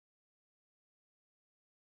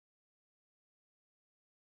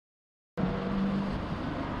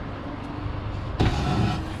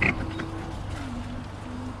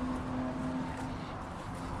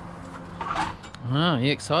Oh,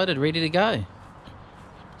 you excited? Ready to go?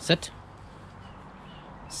 Sit.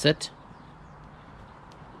 Sit.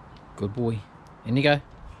 Good boy. In you go.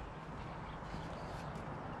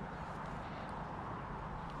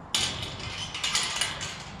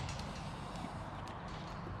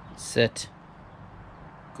 Sit.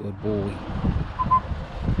 Good boy.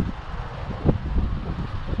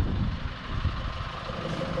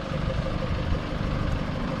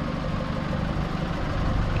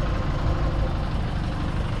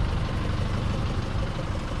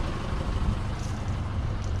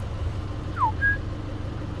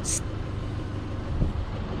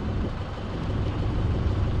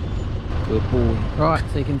 Good boy. Right,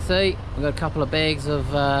 so you can see we've got a couple of bags of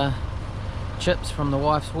chips from the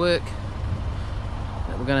wife's work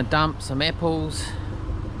that we're going to dump. Some apples,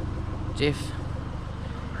 Jeff,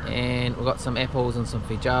 and we've got some apples and some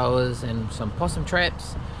feijoas and some possum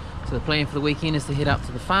traps. So the plan for the weekend is to head up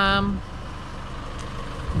to the farm.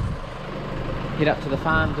 Head up to the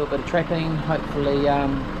farm, do a bit of trapping, hopefully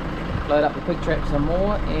load up the pig trap some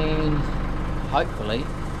more, and hopefully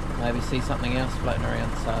maybe see something else floating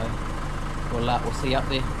around. So we'll see you up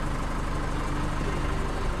there.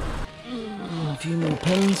 A few more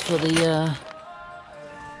pins for the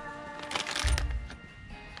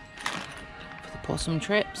possum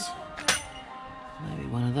traps. Maybe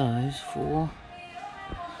one of those for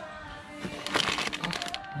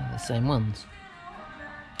the same ones.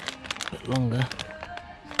 A bit longer.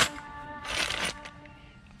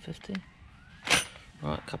 50.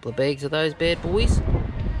 Right, a couple of bags of those bad boys.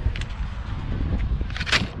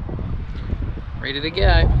 Ready to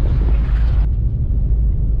go.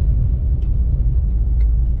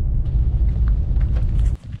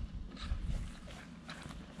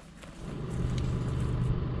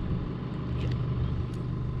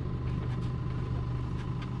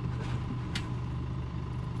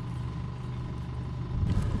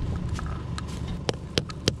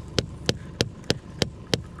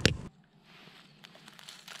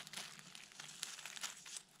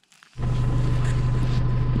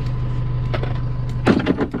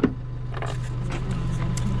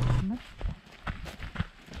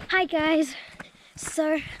 Hi guys,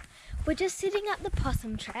 so we're just setting up the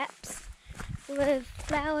possum traps. We've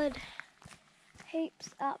flowered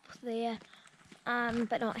heaps up there,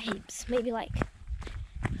 but not heaps, maybe like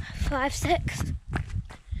 5, 6.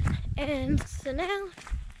 And so now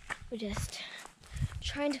we're just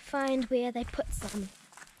trying to find where they put some,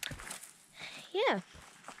 yeah,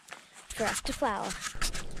 for us to flower.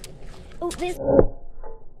 Oh, there's...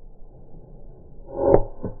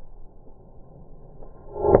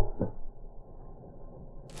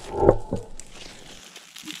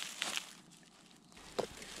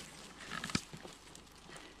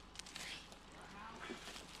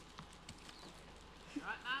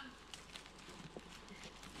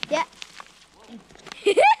 Yeah.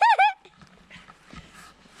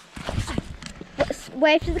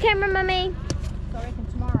 Wave to the camera, Mummy. So I reckon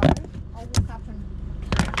tomorrow I'll walk up and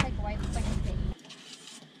take away the second thing.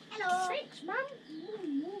 Hello. Thanks, Mum.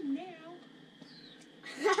 Now.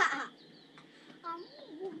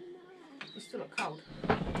 You still look cold.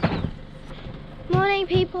 Morning,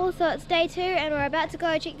 people. So it's day 2 and we're about to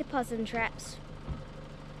go check the possum traps.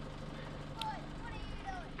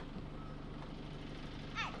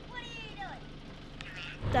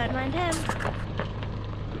 Don't mind him.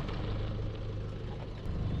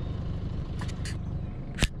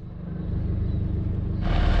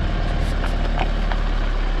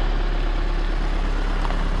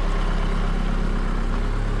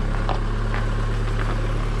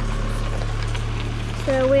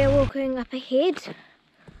 So we're walking up ahead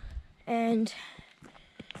and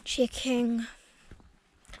checking the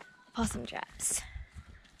possum traps.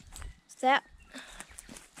 So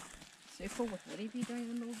Circle with whatever you're doing in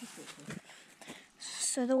the middle of the circle.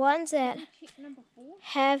 So the ones that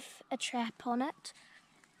have a trap on it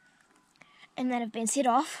and that have been set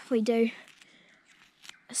off, we do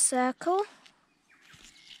a circle.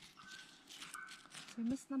 We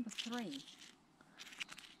missed number 3.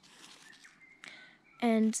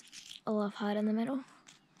 And a love heart in the middle.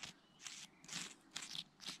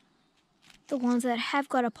 The ones that have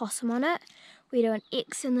got a possum on it, we do an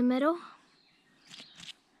X in the middle.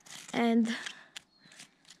 And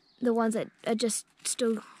the ones that are just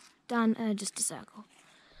still done are just a circle.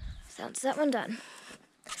 So that's that one done.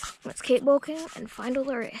 Let's keep walking and find all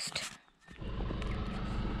the rest.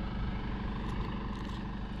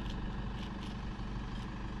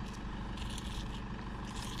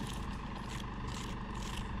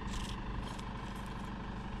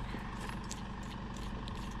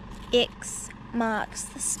 X marks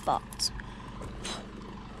the spot.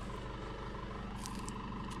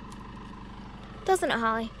 Doesn't it,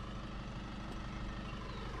 Harley?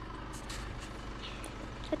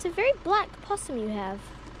 It's a very black possum you have.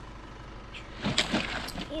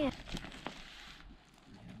 Yeah.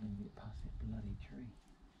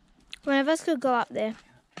 One of us could go up there.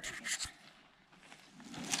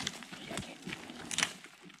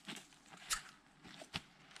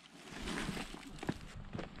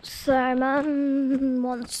 So Mum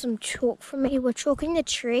wants some chalk from me. We're chalking the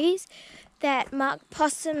trees that mark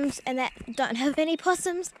possums and that don't have any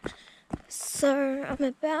possums. So I'm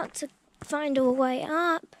about to find a way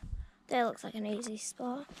up. That looks like an easy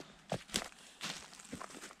spot.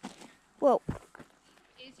 Whoa.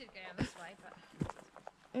 Easier to go down this way,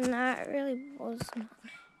 but No, it really was not.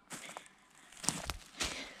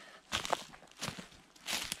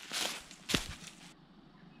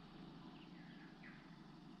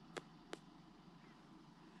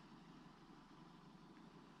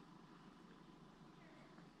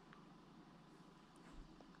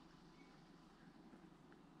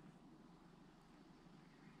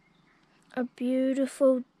 A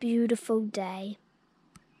beautiful, beautiful day.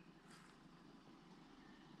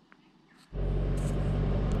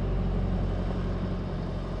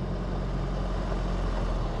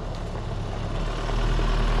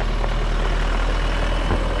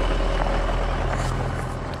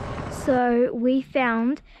 So we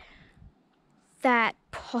found that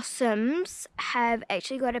possums have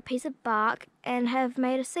actually got a piece of bark and have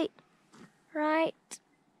made a seat right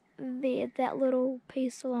there, that little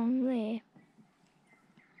piece along there.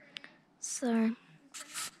 So,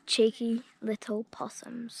 cheeky little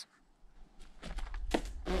possums.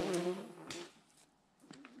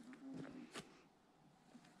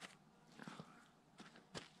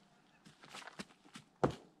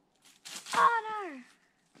 Oh no!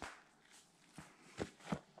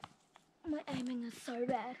 My aiming is so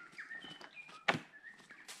bad.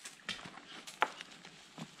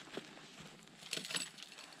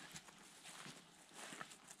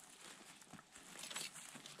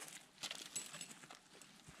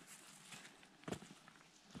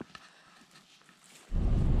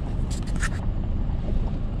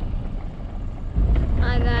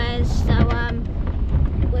 Hi guys, so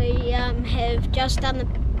we have just done the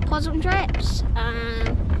possum traps.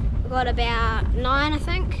 We've got about 9 I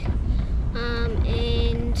think,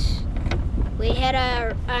 and we had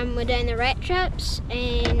we're doing the rat traps,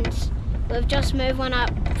 and we've just moved one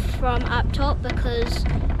up from up top because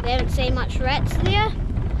we haven't seen much rats there,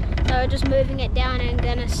 so we're just moving it down and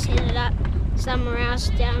gonna set it up somewhere else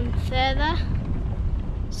down further.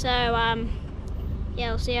 So yeah,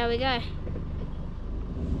 we'll see how we go.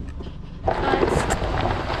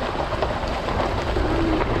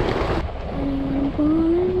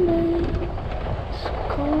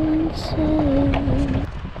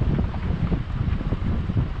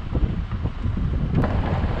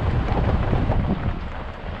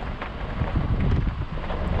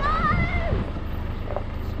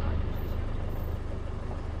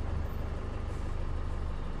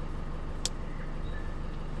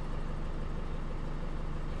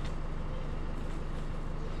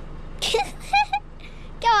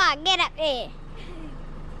 Go on, get up there.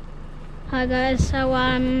 Hi guys, so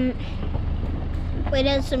we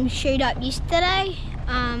did some shoot up yesterday,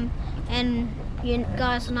 and you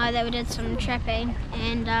guys know that we did some trapping,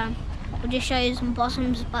 and we'll just show you some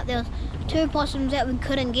possums. But there was 2 possums that we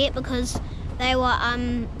couldn't get because they were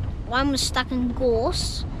one was stuck in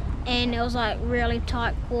gorse, and it was like really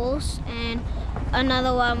tight gorse, and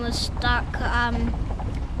another one was stuck and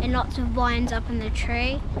lots of vines up in the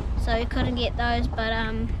tree, so we couldn't get those, but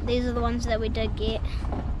these are the ones that we did get.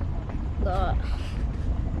 Got.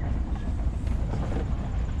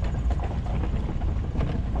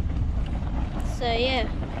 So yeah,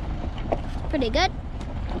 pretty good.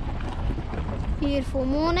 Beautiful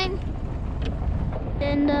morning,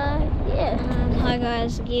 and yeah. Hi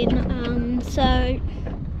guys again. So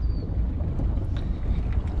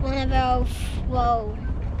one of our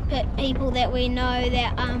people that we know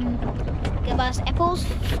that give us apples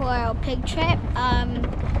for our pig trap,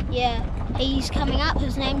 yeah, he's coming up.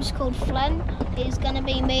 His name's called Flynn. He's gonna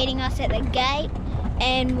be meeting us at the gate,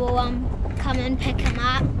 and we'll come and pick him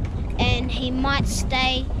up, and he might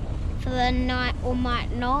stay for the night or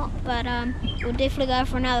might not, but we'll definitely go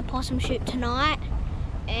for another possum shoot tonight,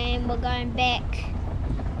 and we're going back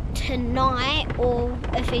tonight, or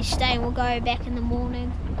if he's staying we'll go back in the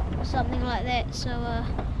morning or something like that. So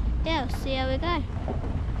yeah, we'll see how we go.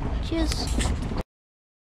 Cheers.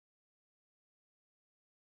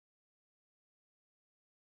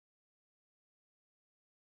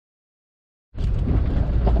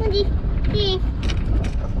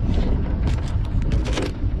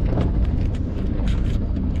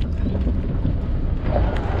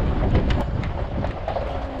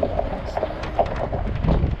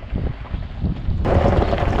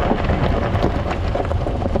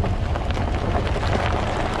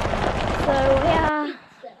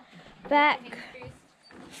 back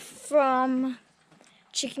from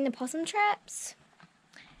checking the possum traps,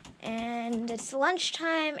 and it's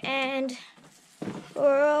lunchtime, and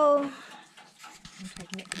we're all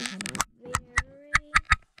very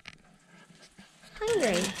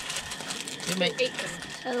hungry.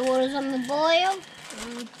 So the water's on the boil.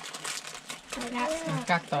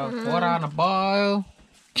 Got the water on a boil.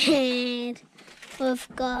 And we've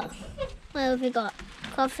got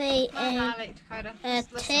coffee and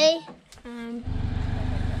tea.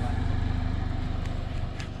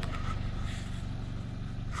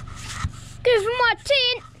 Go for my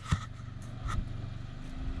tent.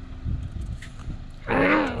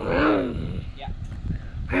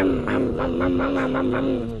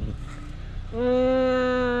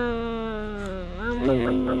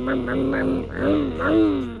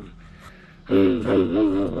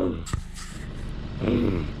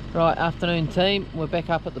 Right, afternoon team, we're back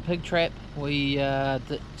up at the pig trap. We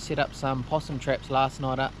set up some possum traps last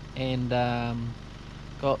night up, and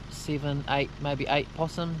got 7, 8, maybe 8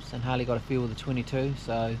 possums, and Harley got a few of the 22,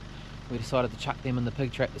 so we decided to chuck them in the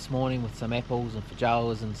pig trap this morning with some apples and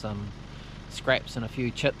feijoas and some scraps and a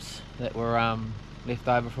few chips that were left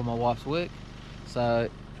over from my wife's work. So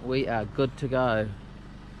we are good to go.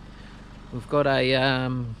 We've got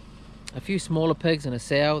a few smaller pigs and a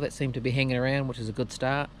sow that seem to be hanging around, which is a good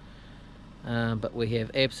start. But we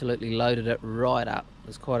have absolutely loaded it right up.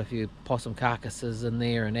 There's quite a few possum carcasses in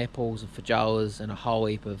there, and apples and feijoas, and a whole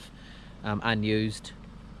heap of unused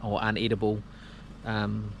or uneatable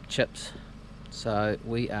chips. So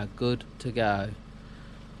we are good to go.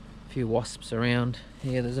 A few wasps around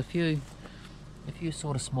here. There's a few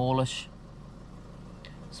sort of smallish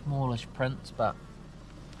prints, but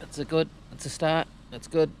it's a start. It's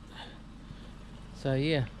good. So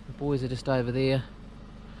yeah, the boys are just over there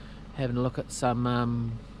having a look at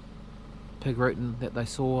some pig rooting that they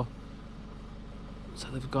saw. So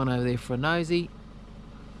they've gone over there for a nosy.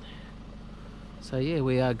 So yeah,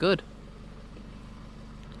 we are good.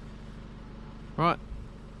 Right,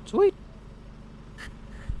 sweet.